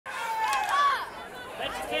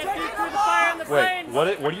Can't do through the fire and the flames.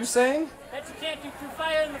 Wait, what are you saying? That you can't do through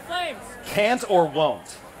fire and the flames. Can't or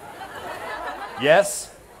won't?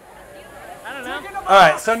 Yes? I don't know. All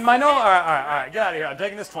right, so my normal, all right, get out of here. I'm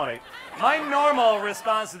taking this 20. My normal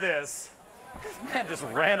response to this, man just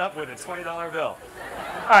ran up with a $20 bill.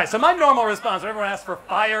 All right, so my normal response when everyone asks for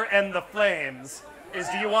fire and the flames is,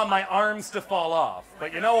 do you want my arms to fall off?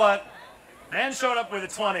 But you know what? Man showed up with a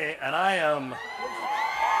 20, and I am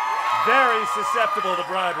very susceptible to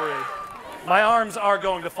bribery. My arms are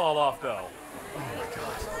going to fall off, though. Oh, my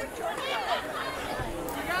God.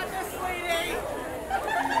 You got this, sweetie.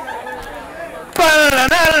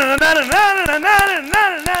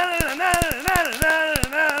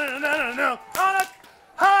 On a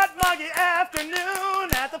hot, muggy afternoon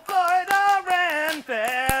at the Florida Ren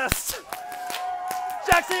Fest,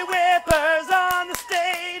 Jacques Whippers on the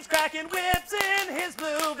stage, cracking whips in his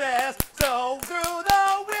blue vest. So through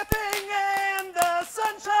the whipping and the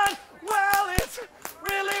sunshine, well, it's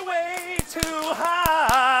really way too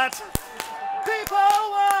hot. People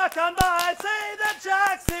walk on by, say that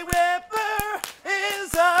Jacques Whipper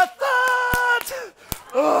is a thought.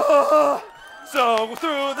 Oh, so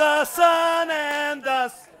through the sun and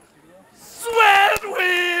the sweat,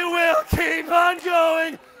 we will keep on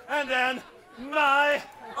going. And then my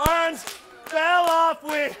arms fell off,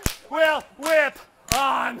 we will whip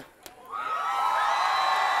on.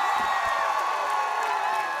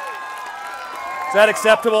 Is that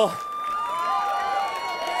acceptable?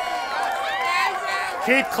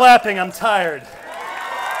 Keep clapping, I'm tired.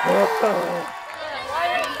 All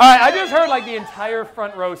right, I just heard like the entire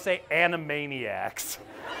front row say Animaniacs.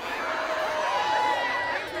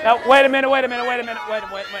 Now, wait a minute.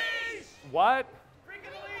 What?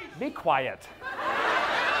 Be quiet.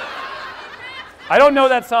 I don't know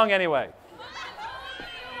that song anyway.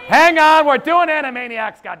 Hang on, we're doing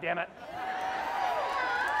Animaniacs, goddammit.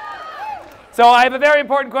 So I have a very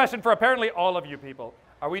important question for apparently all of you people.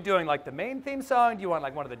 Are we doing like the main theme song? Do you want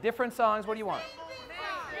like one of the different songs? What do you want?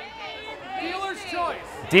 Dealer's choice.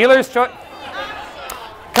 Dealer's choice.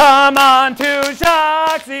 Come on to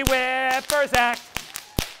Jacques Whipper's act,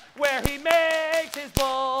 where he makes his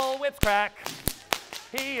bull whips crack.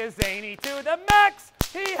 He is zany to the max.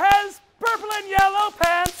 He has purple and yellow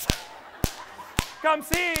pants. Come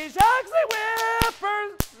see Jacques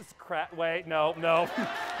Whipper's. Wait, no.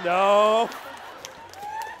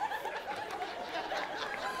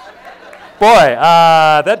 Boy,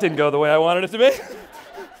 that didn't go the way I wanted it to be.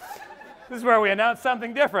 This is where we announce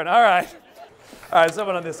something different. All right,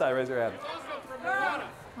 someone on this side, raise your hand.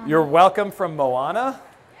 You're welcome from Moana?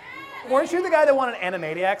 Weren't you the guy that won an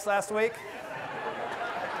Animaniacs last week?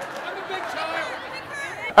 I'm a big child.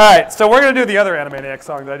 All right, so we're going to do the other Animaniacs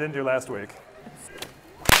song that I didn't do last week.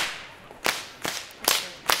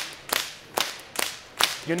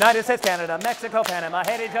 United States, Canada, Mexico, Panama,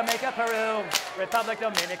 Haiti, Jamaica, Peru, Republic,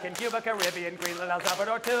 Dominican, Cuba, Caribbean, Greenland, El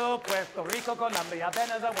Salvador, too, Puerto Rico, Colombia,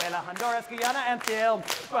 Venezuela, Honduras, Guyana, and Chile,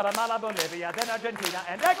 Guatemala, Bolivia, then Argentina,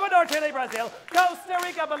 and Ecuador, Chile, Brazil, Costa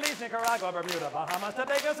Rica, Belize, Nicaragua, Bermuda, Bahamas,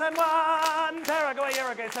 Tobago, San Juan, Paraguay,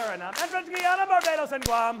 Uruguay, Suriname, and French Guiana, Barbados, and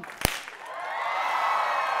Guam.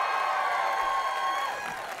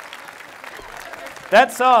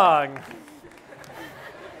 That song,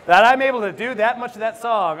 that I'm able to do that much of that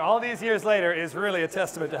song all these years later is really a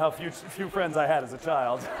testament to how few friends I had as a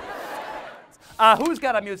child. Who's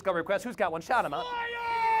got a musical request? Who's got one? Shout him out.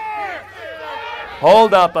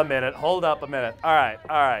 Hold up a minute. All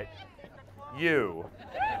right. You.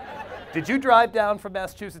 Did you drive down from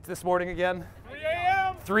Massachusetts this morning again? 3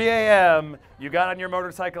 a.m. 3 a.m. You got on your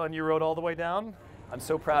motorcycle and you rode all the way down? I'm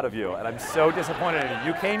so proud of you, and I'm so disappointed in you.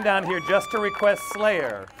 You came down here just to request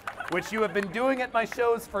Slayer, which you have been doing at my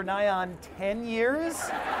shows for nigh on 10 years.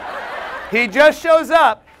 He just shows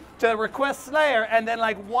up to request Slayer, and then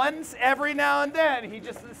like once every now and then, he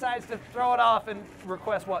just decides to throw it off and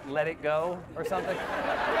request what, Let It Go or something?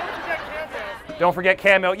 Don't forget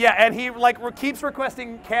Cameo. Yeah, and he like keeps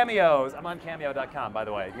requesting cameos. I'm on cameo.com, by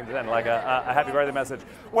the way. You can send like a happy birthday message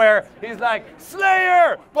where he's like,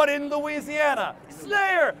 Slayer, but in Louisiana.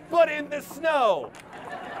 Slayer, but in the snow.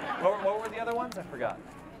 What were the other ones? I forgot.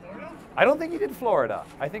 I don't think you did Florida.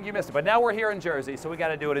 I think you missed it. But now we're here in Jersey, so we got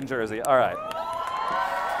to do it in Jersey. All right.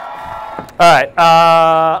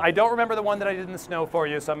 I don't remember the one that I did in the snow for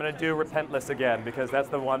you, so I'm going to do Repentless again, because that's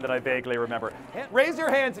the one that I vaguely remember. Raise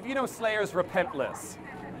your hands if you know Slayer's Repentless.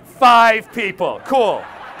 5 people. Cool.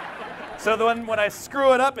 So when I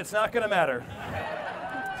screw it up, it's not going to matter.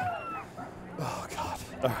 Oh, God.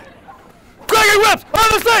 All right. Cracking whips on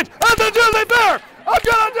the stage at the Jersey Fair. I'm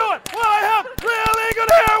gonna do it while I have really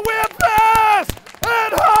good hair. Whip fast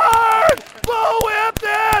and hard. Bull whip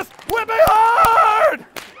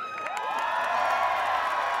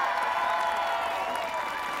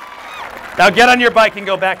Now get on your bike and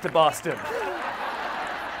go back to Boston.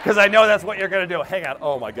 Because I know that's what you're going to do. Hang on.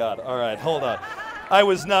 Oh, my God. All right, hold on. I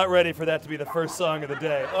was not ready for that to be the first song of the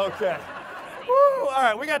day. Okay. Woo. All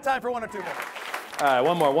right, we got time for 1 or 2 more. All right,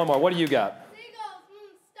 one more. What do you got? Seagulls,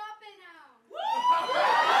 stop it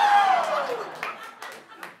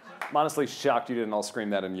now. I'm honestly shocked you didn't all scream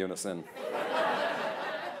that in unison.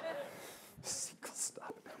 Seagulls,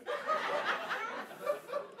 stop it.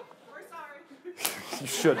 We're sorry. You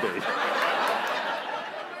should be.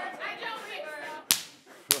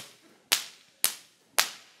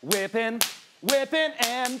 Whipping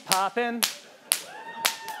and popping.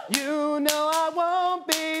 You know I won't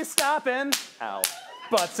be stopping. Ow.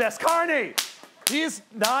 But says Carney, he's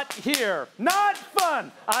not here. Not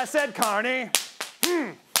fun. I said, Carney,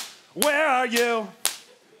 where are you?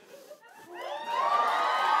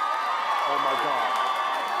 Oh my God.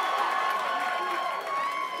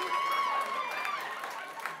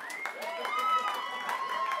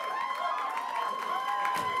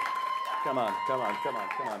 Come on.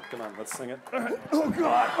 Let's sing it. Oh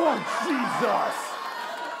God. Oh Jesus.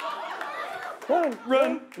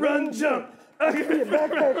 Run, jump. Okay.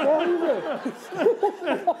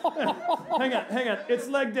 Hang on. It's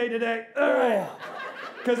leg day today. All right.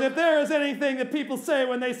 Because if there is anything that people say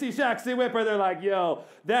when they see Jacques the Whipper, they're like, yo,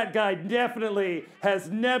 that guy definitely has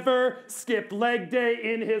never skipped leg day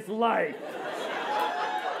in his life.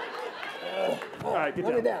 All right,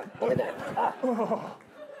 get down. Put it down.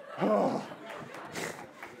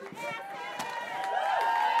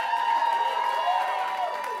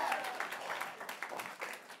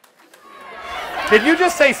 Did you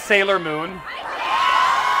just say Sailor Moon?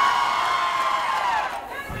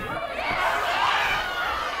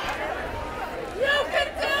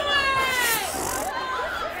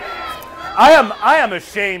 I am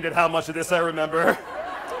ashamed at how much of this I remember.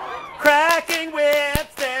 Cracking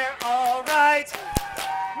whips, they're all right.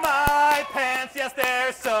 My pants, yes,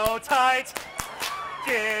 they're so tight.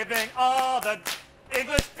 Giving all the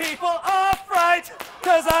English people a fright.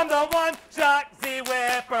 Cause I'm the one, Jacques the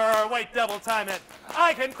Whipper. Wait, double time it.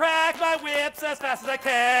 I can crack my whips as fast as I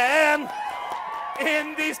can.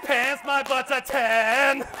 In these pants, my butt's a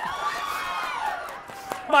 10.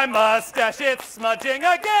 My mustache, it's smudging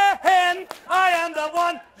again. I am the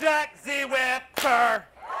one, Jacques the Whipper.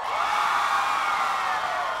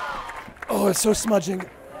 Oh, it's so smudging.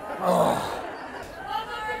 Oh,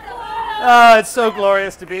 it's so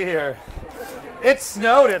glorious to be here. It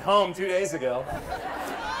snowed at home 2 days ago.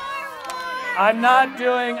 I'm not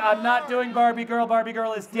doing Barbie Girl. Barbie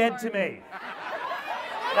Girl is dead to me.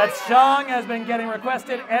 That song has been getting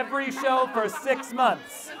requested every show for 6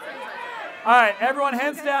 months. All right, everyone,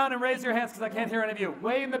 hands down and raise your hands because I can't hear any of you.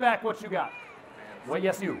 Way in the back, what you got? What?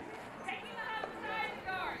 Yes, you.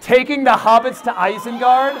 Taking the Hobbits to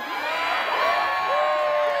Isengard?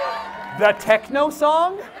 The techno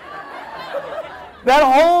song? That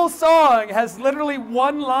whole song has literally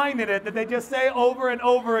one line in it that they just say over and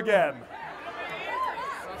over again.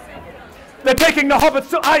 They're taking the hobbits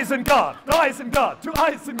to Isengard, to Isengard, to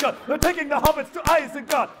Isengard. They're taking the hobbits to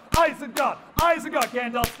Isengard, Isengard, Isengard.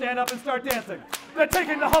 Gandalf, stand up and start dancing. They're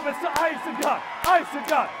taking the hobbits to Isengard,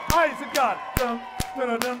 Isengard, Isengard. Dum,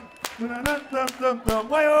 dum, dum, dum, dum, dum, dum, dum.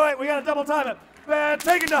 Wait, we gotta double time it. They're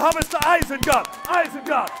taking the hobbits to Isengard,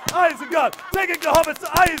 Isengard, Isengard. Taking the hobbits to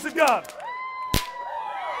Isengard.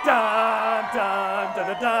 Dun, dun, dun,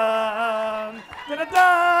 dun, dun.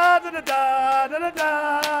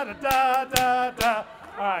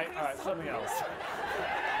 All right, something else.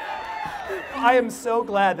 I am so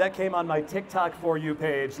glad that came on my TikTok For You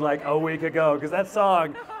page like a week ago, because that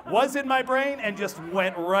song was in my brain and just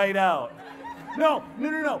went right out. No.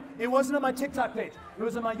 It wasn't on my TikTok page. It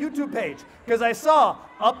was on my YouTube page, because I saw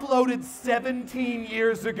uploaded 17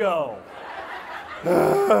 years ago.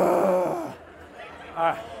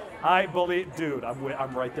 I believe, dude,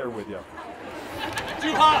 I'm right there with you.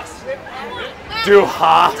 Du hast. Du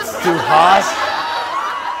hast?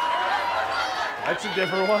 That's a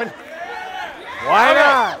different one. Why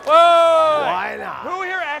not? Whoa! Why not? Who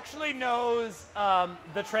here actually knows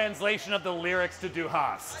the translation of the lyrics to Du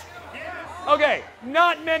hast? Okay,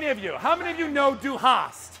 not many of you. How many of you know Du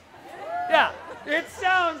hast? Yeah, it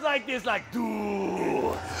sounds like this, like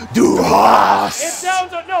Du hast. It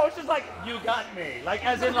sounds, no, it's just like, you got me. Like,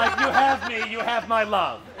 as in, like, you have me, you have my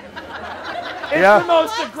love. It's the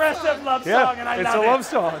most aggressive love song, and I love it. It's a love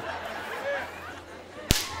song.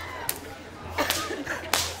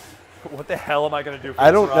 What the hell am I going to do for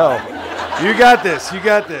I this don't ride? know. You got this. You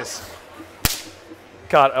got this.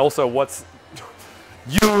 God, also, what's...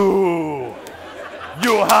 You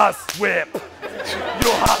hast whip.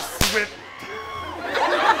 You hast whip.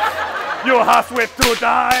 You hast with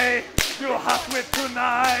tonight. You hast with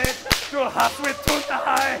tonight. You hast with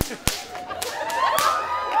tonight.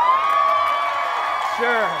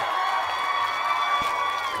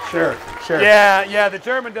 Sure. Yeah, the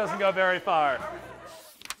German doesn't go very far.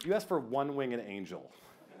 You asked for One Winged Angel.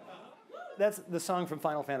 That's the song from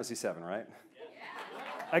Final Fantasy VII, right?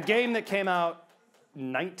 A game that came out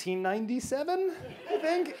 1997, I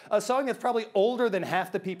think? A song that's probably older than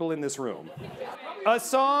half the people in this room. A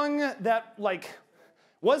song that, like,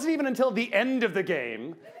 wasn't even until the end of the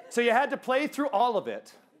game, so you had to play through all of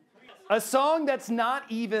it. A song that's not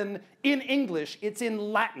even in English, it's in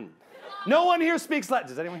Latin. No one here speaks Latin.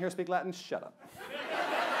 Does anyone here speak Latin? Shut up.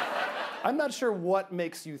 I'm not sure what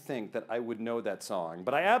makes you think that I would know that song,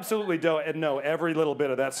 but I absolutely don't know every little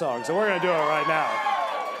bit of that song, so we're gonna do it right now.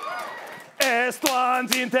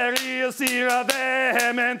 Estuans interis ira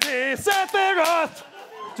vehementi seferat.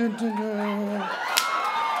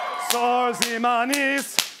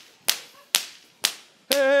 Sorzimanis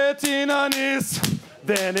et inanis.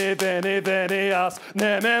 Veni, veni, venias,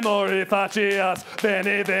 ne memori facias.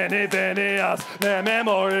 Veni, veni, venias, ne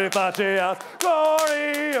memori facias.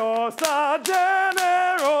 Gloriosa,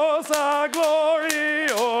 generosa,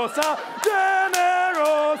 gloriosa,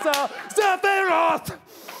 generosa, Sephiroth.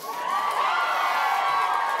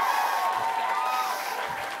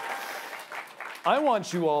 I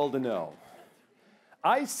want you all to know,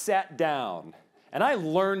 I sat down and I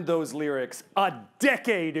learned those lyrics a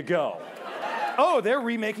decade ago. Oh, they're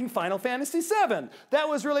remaking Final Fantasy VII. That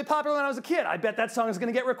was really popular when I was a kid. I bet that song is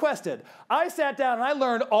gonna get requested. I sat down and I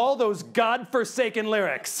learned all those godforsaken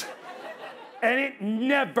lyrics. And it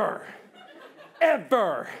never,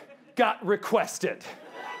 ever got requested.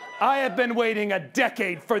 I have been waiting a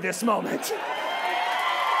decade for this moment.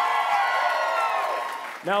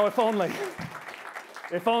 Now, if only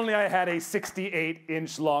I had a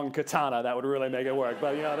 68-inch long katana, that would really make it work.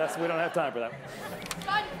 But you know, we don't have time for that.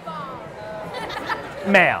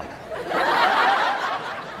 Ma'am.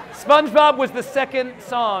 SpongeBob was the second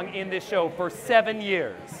song in this show for 7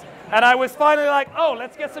 years. And I was finally like, oh,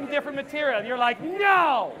 let's get some different material. And you're like,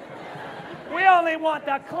 no! We only want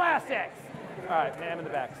the classics. All right, ma'am in the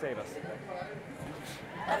back, save us.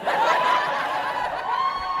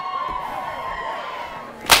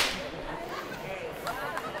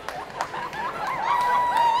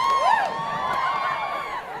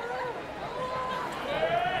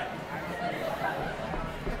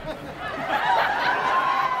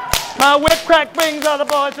 My whip crack brings all the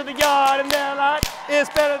boys to the yard, and they're like, it's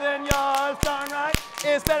better than yours, darn right,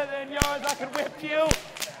 it's better than yours, I could whip you.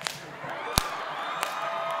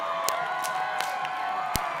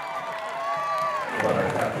 What a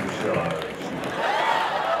happy charge.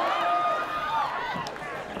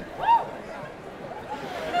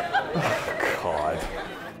 God.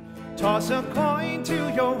 Toss a coin to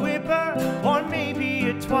your whipper, or maybe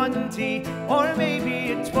a 20, or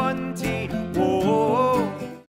maybe a 20.